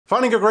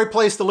Finding a great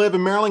place to live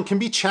in Maryland can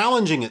be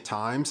challenging at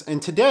times,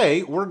 and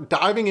today we're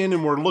diving in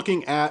and we're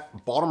looking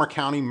at Baltimore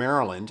County,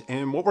 Maryland.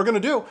 And what we're gonna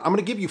do, I'm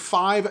gonna give you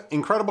 5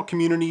 incredible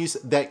communities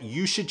that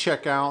you should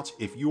check out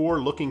if you're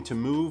looking to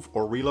move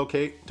or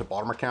relocate to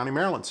Baltimore County,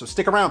 Maryland. So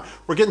stick around,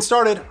 we're getting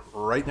started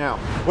right now.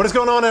 What is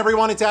going on,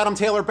 everyone? It's Adam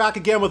Taylor back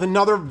again with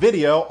another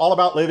video all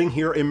about living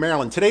here in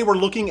Maryland. Today we're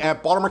looking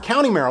at Baltimore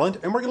County, Maryland,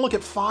 and we're gonna look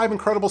at 5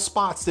 incredible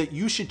spots that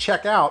you should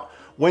check out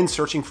when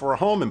searching for a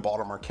home in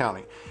Baltimore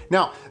County.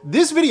 Now,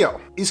 this video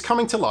is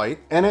coming to light,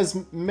 and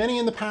as many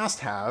in the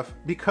past have,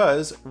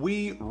 because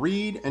we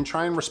read and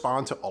try and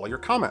respond to all of your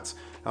comments.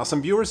 Now,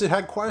 some viewers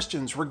had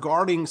questions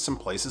regarding some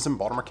places in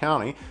Baltimore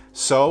County,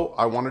 so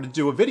I wanted to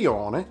do a video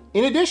on it.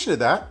 In addition to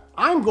that,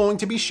 I'm going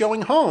to be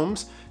showing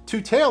homes to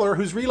Taylor,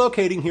 who's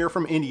relocating here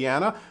from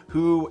Indiana,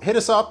 who hit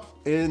us up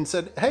and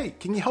said, hey,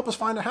 can you help us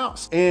find a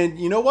house? And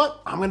you know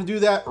what? I'm gonna do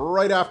that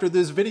right after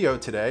this video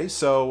today.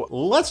 So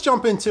let's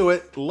jump into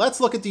it.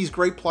 Let's look at these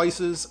great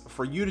places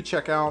for you to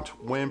check out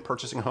when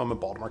purchasing a home in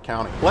Baltimore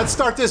County. Let's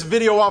start this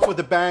video off with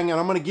a bang, and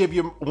I'm gonna give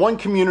you one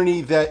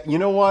community that, you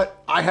know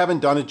what? I haven't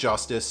done it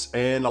justice,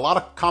 and a lot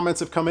of comments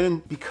have come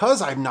in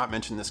because I've not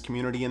mentioned this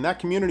community, and that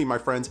community, my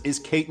friends, is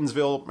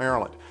Catonsville,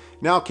 Maryland.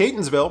 Now,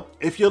 Catonsville,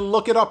 if you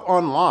look it up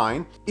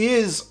online,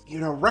 is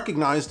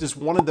recognized as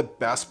one of the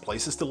best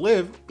places to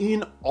live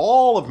in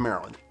all of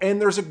Maryland.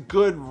 And there's a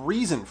good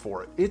reason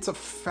for it. It's a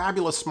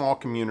fabulous small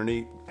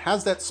community,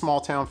 has that small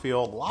town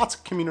feel, lots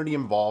of community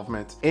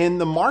involvement. And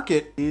the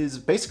market is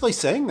basically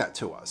saying that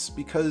to us,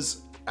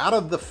 because out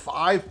of the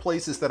 5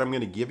 places that I'm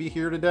gonna give you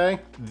here today,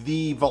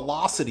 the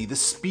velocity, the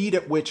speed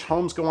at which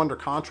homes go under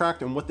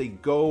contract and what they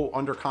go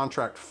under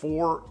contract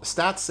for,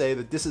 stats say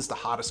that this is the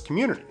hottest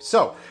community.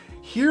 So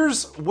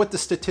here's what the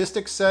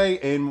statistics say,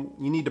 and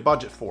you need to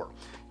budget for.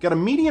 Got a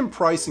median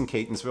price in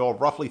Catonsville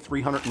of roughly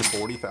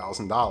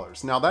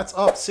 $340,000. Now that's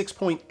up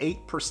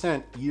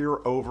 6.8% year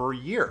over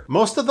year.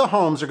 Most of the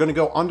homes are gonna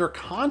go under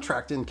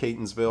contract in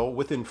Catonsville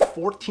within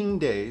 14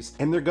 days,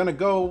 and they're gonna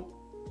go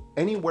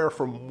anywhere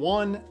from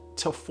 1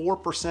 to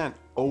 4%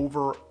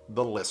 over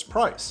the list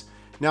price.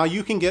 Now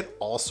you can get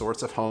all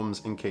sorts of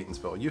homes in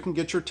Catonsville. You can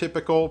get your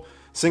typical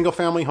single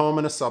family home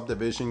in a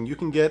subdivision. You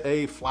can get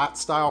a flat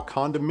style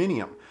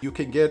condominium. You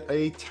can get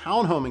a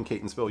townhome in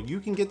Catonsville.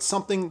 You can get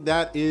something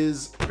that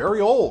is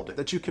very old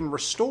that you can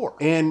restore.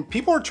 And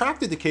people are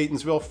attracted to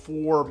Catonsville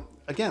for,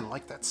 again,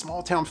 like that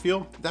small town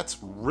feel. That's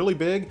really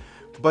big,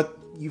 but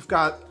you've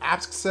got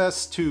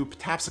access to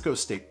Patapsco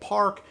State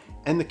Park,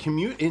 and the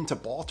commute into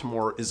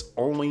Baltimore is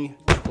only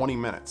 20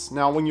 minutes.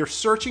 Now, when you're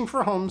searching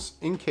for homes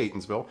in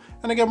Catonsville,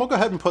 and again, we'll go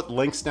ahead and put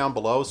links down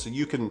below so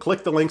you can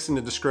click the links in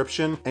the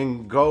description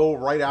and go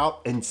right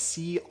out and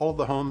see all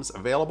the homes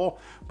available.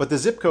 But the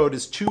zip code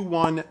is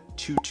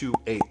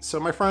 21228. So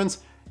my friends,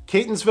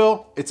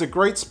 Catonsville, it's a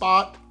great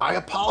spot. I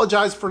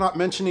apologize for not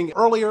mentioning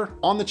earlier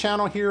on the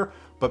channel here,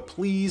 but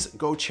please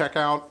go check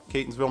out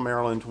Catonsville,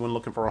 Maryland when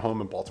looking for a home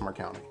in Baltimore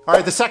County. All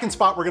right, the second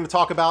spot we're gonna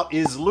talk about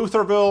is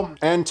Lutherville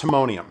and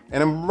Timonium.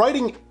 And I'm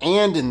writing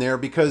 "and" in there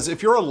because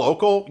if you're a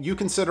local, you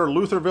consider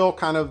Lutherville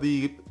kind of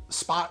the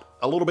spot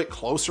a little bit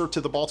closer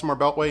to the Baltimore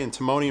Beltway, and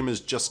Timonium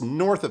is just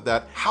north of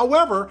that.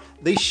 However,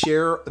 they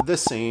share the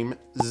same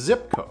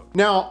zip code.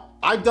 Now,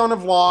 I've done a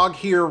vlog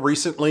here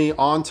recently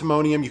on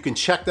Timonium. You can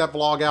check that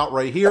vlog out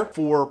right here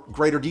for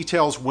greater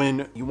details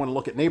when you want to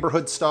look at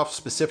neighborhood stuff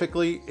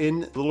specifically in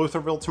the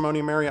Lutherville,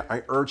 Timonium area.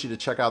 I urge you to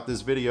check out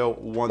this video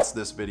once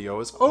this video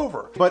is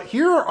over. But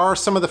here are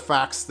some of the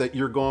facts that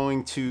you're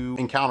going to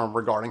encounter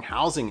regarding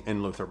housing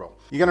in Lutherville.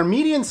 You got a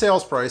median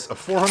sales price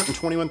of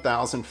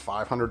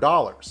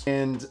 $421,500.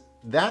 And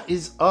that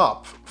is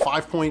up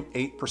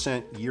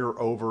 5.8% year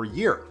over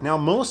year. Now,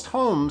 most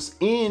homes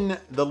in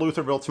the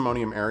Lutherville,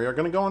 Timonium area are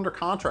gonna go under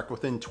contract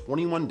within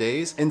 21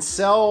 days and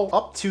sell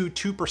up to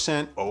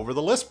 2% over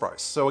the list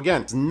price. So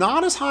again, it's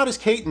not as hot as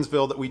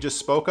Catonsville that we just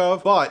spoke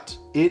of, but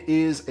it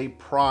is a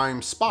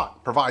prime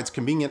spot. Provides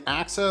convenient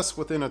access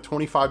within a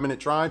 25-minute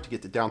drive to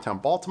get to downtown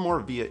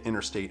Baltimore via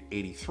Interstate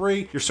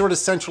 83. You're sort of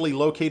centrally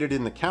located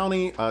in the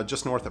county,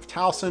 just north of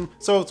Towson.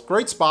 So it's a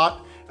great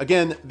spot.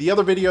 Again, the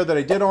other video that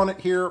I did on it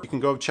here, you can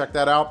go check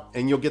that out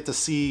and you'll get to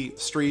see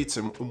streets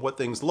and what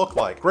things look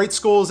like. Great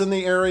schools in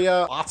the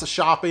area, lots of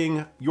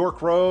shopping.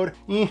 York Road,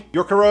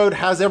 York Road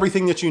has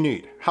everything that you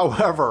need.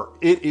 However,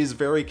 it is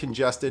very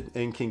congested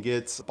and can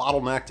get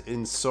bottlenecked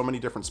in so many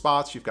different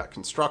spots. You've got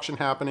construction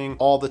happening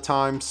all the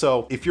time.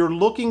 So if you're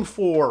looking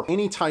for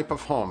any type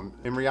of home,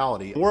 in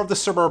reality, more of the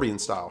suburban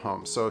style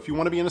homes. So if you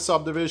want to be in a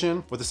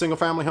subdivision with a single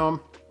family home,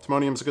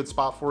 Timonium's a good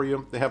spot for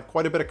you. They have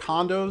quite a bit of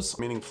condos,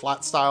 meaning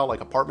flat style, like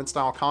apartment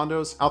style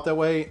condos out that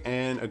way,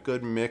 and a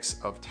good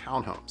mix of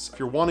townhomes. If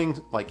you're wanting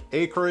like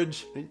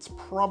acreage, it's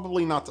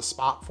probably not the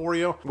spot for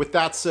you. With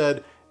that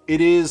said,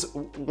 it is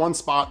one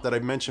spot that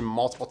I've mentioned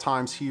multiple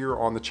times here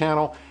on the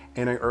channel,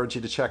 and I urge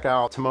you to check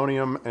out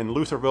Timonium and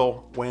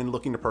Lutherville when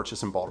looking to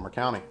purchase in Baltimore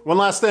County. One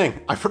last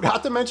thing, I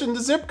forgot to mention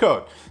the zip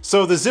code.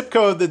 So the zip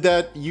code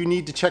that you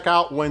need to check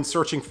out when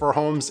searching for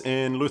homes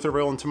in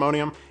Lutherville and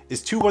Timonium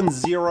is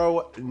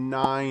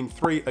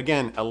 21093.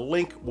 Again, a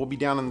link will be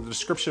down in the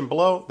description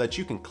below that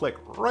you can click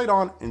right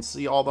on and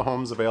see all the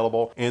homes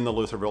available in the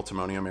Lutherville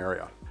Timonium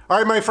area. All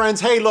right, my friends,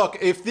 hey, look,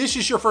 if this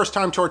is your first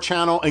time to our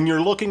channel and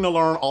you're looking to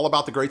learn all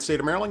about the great state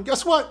of Maryland,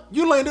 guess what?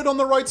 You landed on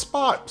the right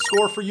spot.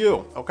 Score for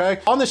you, okay?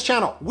 On this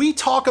channel, we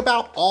talk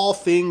about all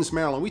things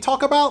Maryland. We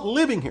talk about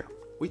living here.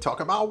 We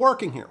talk about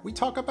working here. We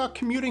talk about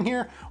commuting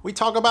here. We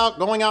talk about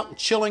going out and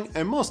chilling,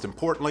 and most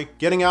importantly,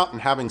 getting out and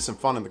having some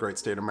fun in the great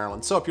state of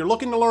Maryland. So if you're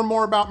looking to learn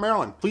more about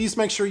Maryland, please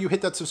make sure you hit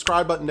that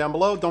subscribe button down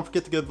below. Don't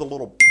forget to give the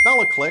little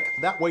bell a click.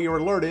 That way you're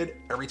alerted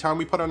every time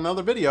we put out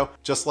another video,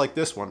 just like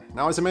this one.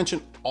 Now, as I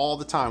mentioned all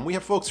the time, we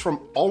have folks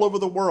from all over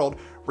the world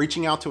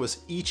reaching out to us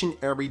each and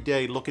every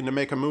day looking to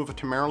make a move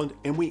to Maryland,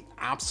 and we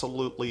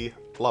absolutely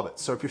love it.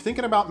 So if you're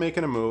thinking about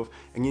making a move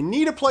and you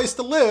need a place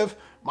to live,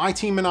 my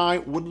team and I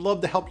would love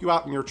to help you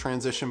out in your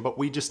transition, but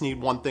we just need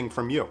one thing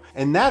from you,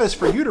 and that is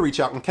for you to reach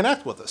out and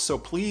connect with us. So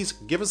please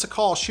give us a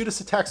call, shoot us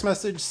a text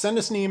message, send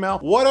us an email,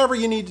 whatever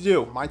you need to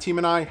do. My team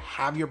and I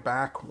have your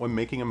back when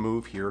making a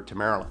move here to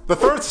Maryland. The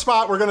third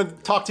spot we're gonna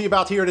talk to you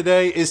about here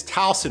today is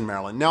Towson,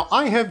 Maryland. Now,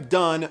 I have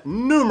done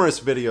numerous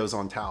videos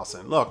on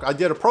Towson. Look, I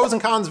did a pros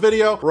and cons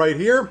video right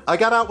here. I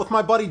got out with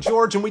my buddy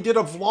George and we did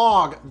a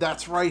vlog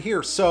that's right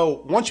here.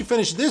 So once you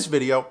finish this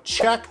video,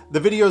 check the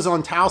videos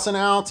on Towson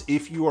out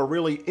if you are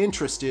really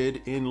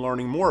interested in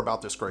learning more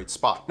about this great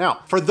spot. Now,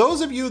 for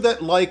those of you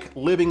that like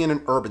living in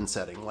an urban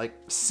setting, like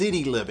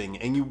city living,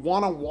 and you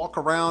want to walk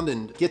around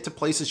and get to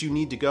places you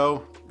need to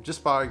go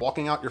just by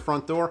walking out your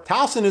front door,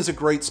 Towson is a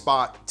great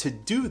spot to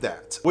do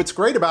that. What's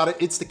great about it,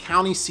 it's the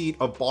county seat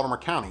of Baltimore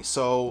County.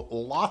 So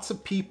lots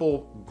of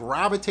people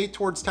gravitate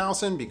towards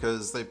Towson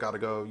because they've got to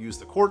go use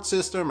the court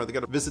system or they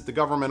got to visit the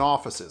government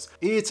offices.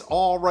 It's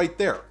all right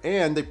there.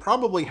 And they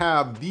probably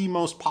have the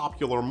most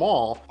popular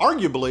mall,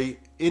 arguably,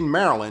 in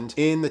Maryland,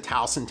 in the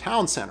Towson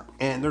Town Center.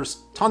 And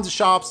there's tons of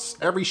shops.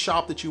 Every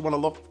shop that you want to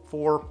look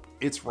for,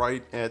 it's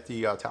right at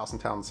the Towson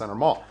Town Center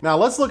Mall. Now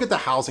let's look at the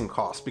housing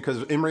costs,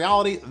 because in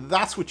reality,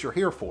 that's what you're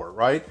here for,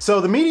 right?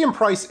 So the median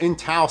price in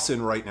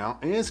Towson right now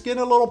is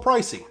getting a little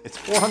pricey. It's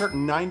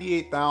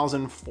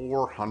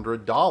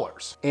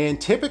 $498,400. And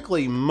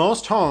typically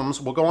most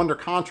homes will go under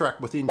contract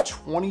within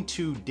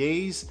 22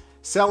 days,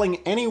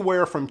 selling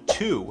anywhere from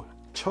 2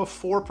 to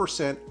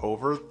 4%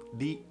 over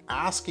the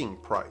asking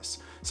price.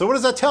 So what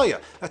does that tell you?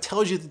 That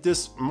tells you that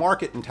this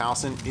market in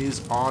Towson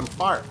is on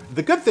fire.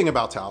 The good thing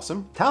about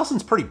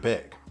Towson's pretty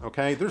big,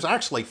 okay? There's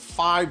actually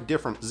 5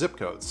 different zip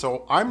codes.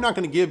 So I'm not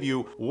gonna give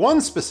you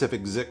one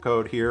specific zip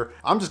code here.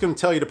 I'm just gonna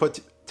tell you to put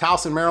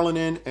Towson, Maryland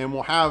in, and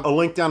we'll have a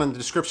link down in the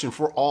description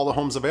for all the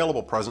homes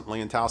available presently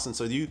in Towson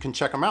so you can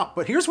check them out.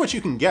 But here's what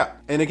you can get.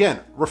 And again,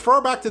 refer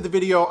back to the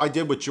video I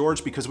did with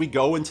George, because we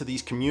go into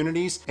these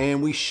communities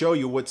and we show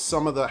you what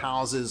some of the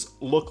houses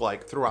look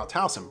like throughout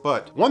Towson.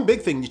 But one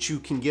big thing that you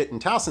can get in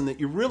Towson that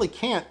you really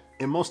can't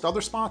in most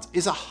other spots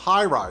is a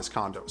high-rise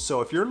condo.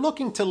 So if you're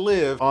looking to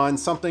live on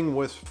something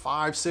with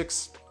 5,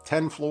 6,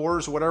 10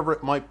 floors, whatever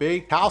it might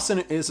be,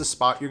 Towson is a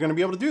spot you're gonna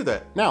be able to do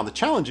that. Now, the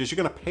challenge is you're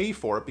gonna pay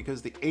for it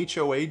because the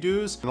HOA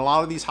dues in a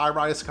lot of these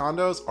high-rise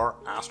condos are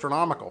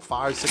astronomical,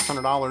 $500,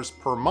 $600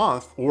 per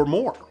month or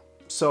more.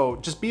 So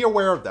just be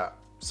aware of that.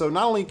 So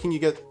not only can you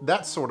get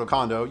that sort of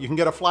condo, you can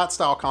get a flat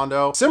style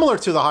condo, similar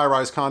to the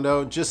high-rise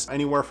condo, just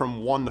anywhere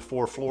from 1 to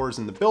 4 floors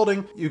in the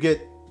building. You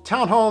get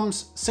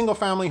townhomes, single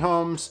family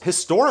homes,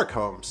 historic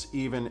homes,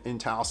 even in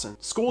Towson.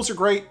 Schools are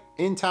great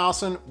in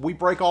Towson. We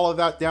break all of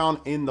that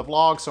down in the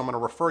vlog, so I'm gonna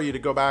refer you to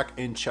go back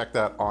and check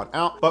that on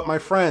out. But my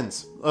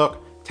friends,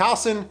 look,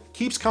 Towson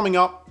keeps coming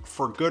up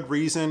for good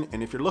reason.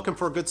 And if you're looking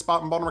for a good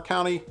spot in Baltimore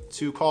County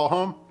to call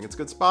home, it's a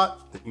good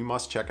spot that you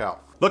must check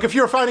out. Look, if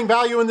you're finding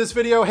value in this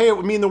video, hey, it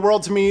would mean the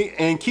world to me,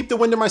 and keep the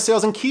wind in my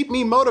sails and keep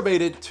me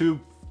motivated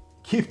to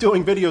keep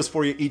doing videos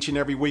for you each and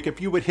every week.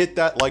 If you would hit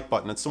that like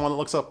button, it's the one that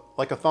looks up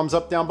like a thumbs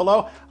up down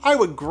below, I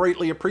would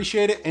greatly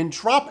appreciate it, and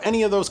drop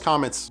any of those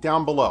comments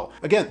down below.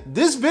 Again,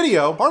 this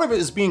video, part of it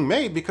is being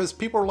made because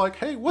people are like,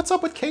 hey, what's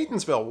up with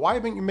Catonsville? Why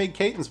haven't you made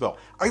Catonsville?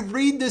 I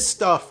read this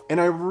stuff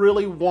and I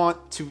really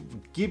want to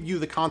give you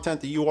the content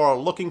that you are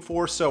looking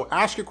for. So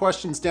ask your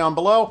questions down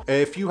below.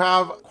 If you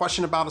have a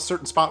question about a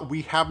certain spot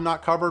we have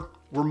not covered,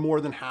 we're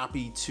more than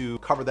happy to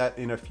cover that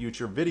in a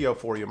future video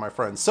for you, my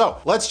friends. So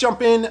let's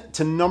jump in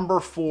to number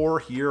 4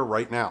 here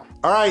right now.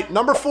 All right,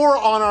 number 4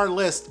 on our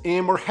list,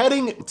 and we're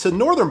heading to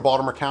northern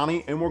Baltimore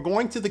County, and we're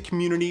going to the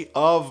community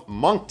of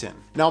Moncton.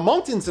 Now,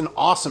 Moncton's an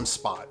awesome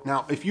spot.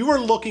 Now, if you are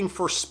looking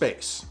for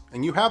space,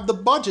 and you have the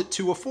budget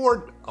to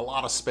afford a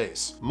lot of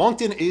space,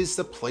 Moncton is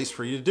the place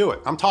for you to do it.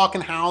 I'm talking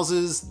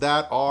houses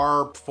that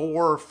are 4,000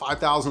 or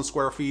 5,000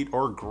 square feet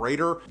or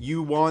greater.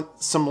 You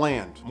want some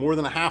land, more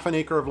than a half an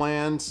acre of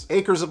land,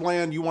 acres of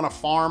land, you want a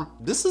farm.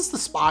 This is the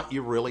spot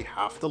you really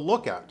have to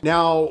look at.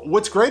 Now,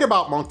 what's great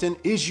about Moncton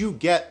is you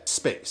get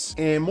space.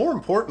 And more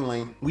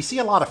importantly, we see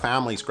a lot of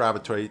families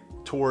gravitate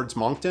towards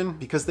Moncton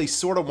because they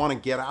sort of want to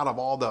get out of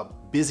all the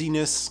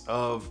busyness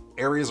of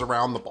areas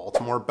around the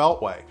Baltimore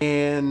Beltway.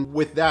 And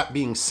with that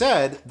being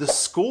said, the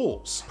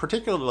schools,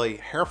 particularly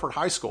Hereford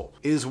High School,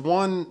 is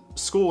one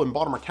school in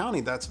Baltimore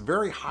County that's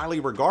very highly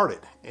regarded,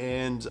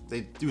 and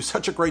they do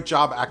such a great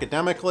job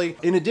academically.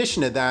 In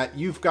addition to that,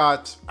 you've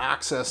got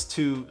access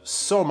to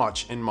so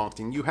much in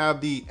Moncton. You have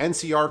the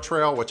NCR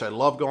Trail, which I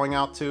love going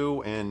out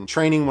to, and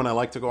training when I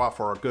like to go out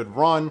for a good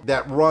run,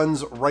 that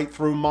runs right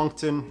through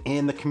Moncton.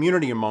 And the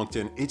community in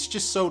Moncton, it's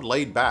just so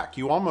laid back.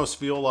 You almost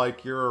feel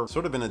like you're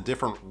sort of in a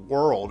different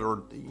world,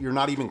 or you're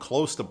not even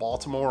close to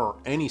Baltimore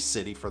or any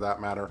city for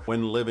that matter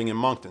when living in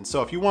Moncton.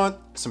 So if you want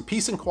some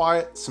peace and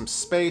quiet, some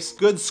space,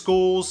 good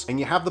schools, and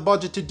you have the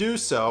budget to do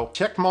so,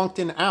 check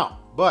Moncton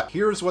out. But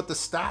here's what the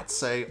stats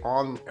say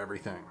on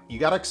everything. You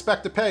gotta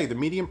expect to pay. The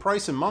median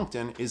price in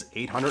Moncton is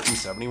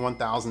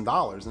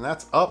 $871,000, and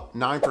that's up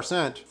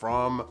 9%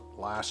 from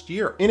last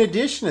year. In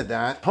addition to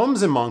that,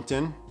 homes in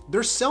Moncton,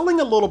 they're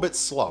selling a little bit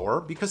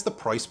slower because the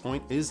price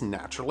point is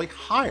naturally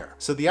higher.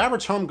 So the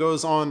average home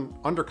goes on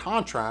under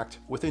contract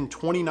within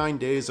 29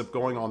 days of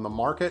going on the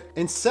market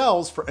and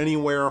sells for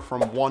anywhere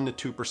from 1%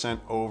 to 2%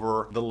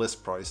 over the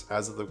list price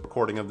as of the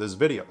recording of this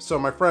video. So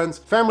my friends,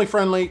 family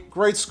friendly,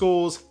 great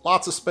schools,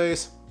 lots of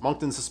space.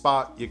 Moncton's a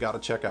spot you gotta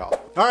check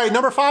out. All right,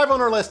 number 5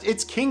 on our list,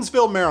 it's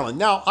Kingsville, Maryland.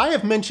 Now, I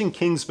have mentioned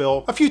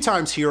Kingsville a few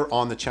times here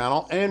on the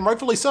channel, and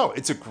rightfully so.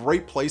 It's a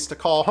great place to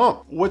call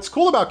home. What's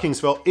cool about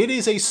Kingsville, it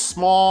is a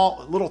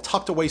small, little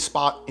tucked away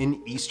spot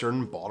in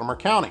eastern Baltimore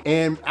County.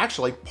 And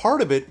actually,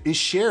 part of it is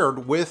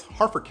shared with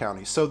Harford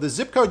County. So the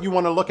zip code you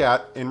wanna look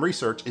at in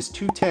research is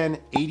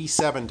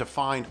 21087 to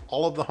find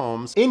all of the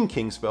homes in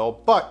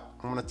Kingsville. But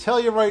I'm gonna tell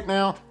you right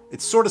now,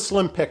 it's sort of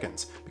slim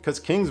pickings because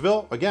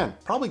Kingsville, again,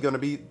 probably gonna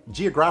be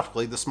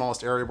geographically the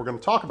smallest area we're gonna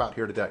talk about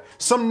here today.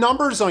 Some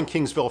numbers on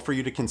Kingsville for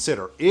you to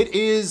consider. It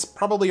is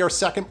probably our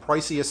second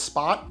priciest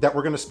spot that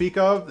we're gonna speak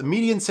of. The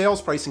median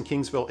sales price in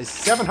Kingsville is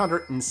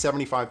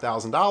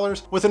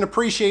 $775,000 with an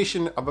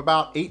appreciation of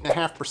about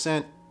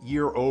 8.5%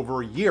 year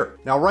over year.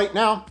 Now, right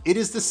now, it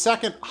is the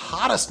second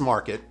hottest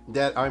market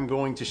that I'm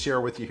going to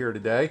share with you here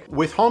today,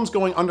 with homes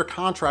going under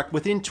contract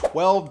within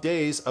 12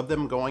 days of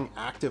them going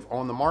active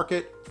on the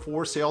market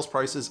for sales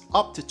prices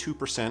up to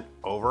 2%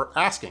 over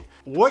asking.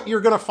 What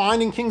you're gonna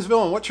find in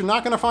Kingsville and what you're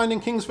not gonna find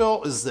in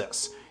Kingsville is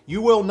this.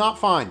 You will not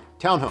find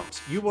townhomes.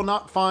 You will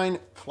not find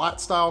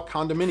flat style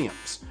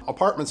condominiums,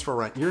 apartments for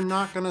rent. You're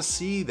not gonna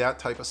see that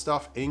type of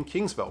stuff in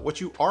Kingsville. What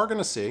you are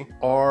gonna see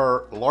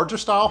are larger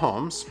style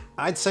homes.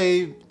 I'd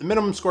say the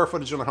minimum square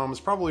footage on a home is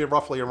probably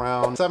roughly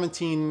around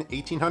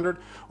 1,800,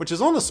 which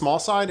is on the small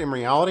side in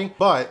reality,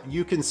 but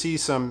you can see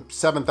some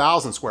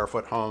 7,000 square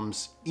foot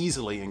homes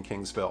easily in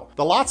Kingsville.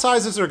 The lot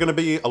sizes are gonna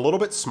be a little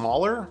bit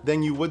smaller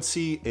than you would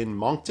see in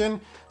Moncton.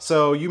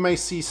 So you may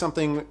see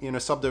something in a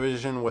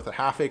subdivision with a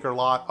half-acre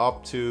lot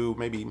up to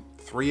maybe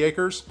 3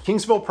 acres.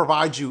 Kingsville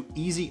provides you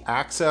easy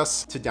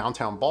access to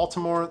downtown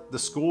Baltimore. The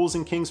schools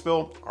in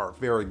Kingsville are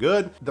very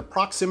good. The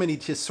proximity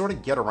to sort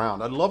of get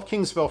around. I love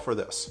Kingsville for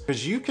this,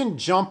 because you can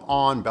jump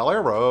on Bel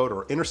Air Road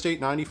or Interstate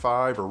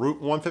 95 or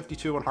Route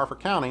 152 in Harford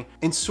County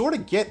and sort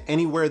of get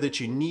anywhere that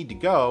you need to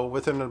go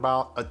within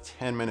about a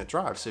 10-minute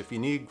drive. So if you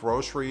need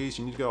groceries,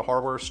 you need to go to a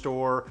hardware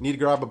store, you need to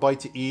grab a bite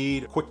to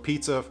eat, a quick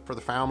pizza for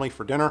the family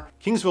for dinner,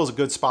 Kingsville is a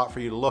good spot for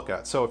you to look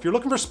at. So if you're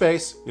looking for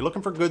space, you're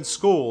looking for good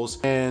schools,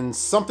 and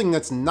something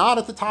that's not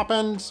at the top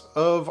end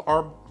of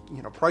our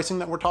pricing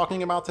that we're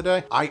talking about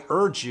today, I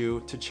urge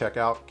you to check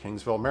out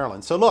Kingsville,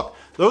 Maryland. So look,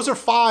 those are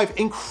 5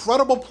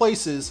 incredible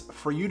places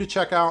for you to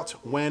check out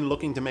when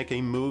looking to make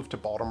a move to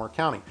Baltimore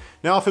County.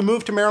 Now, if a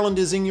move to Maryland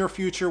is in your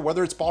future,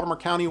 whether it's Baltimore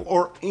County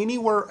or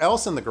anywhere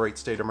else in the great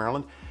state of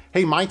Maryland,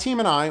 hey, my team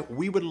and I,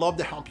 we would love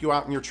to help you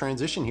out in your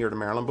transition here to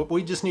Maryland, but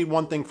we just need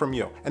one thing from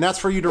you, and that's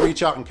for you to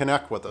reach out and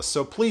connect with us.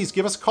 So please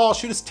give us a call,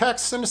 shoot us a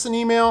text, send us an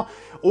email,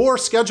 or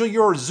schedule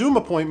your Zoom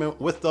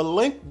appointment with the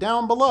link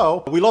down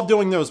below. We love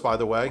doing those, by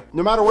the way.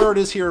 No matter where it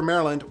is here in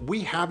Maryland,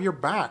 we have your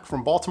back.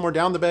 From Baltimore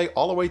down the bay,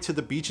 all the way to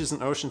the beaches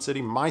in Ocean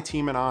City, my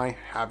team and I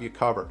have you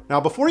covered.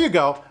 Now, before you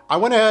go, I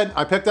went ahead,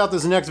 I picked out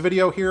this next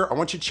video here. I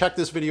want you to check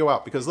this video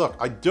out because look,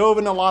 I dove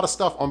into a lot of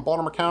stuff on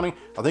Baltimore County.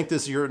 I think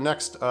this is your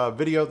next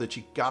video that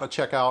you gotta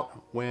check out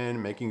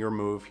when making your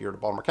move here to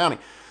Baltimore County.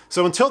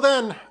 So until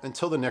then,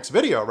 until the next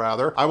video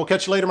rather, I will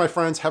catch you later, my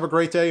friends. Have a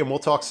great day and we'll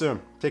talk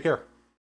soon. Take care.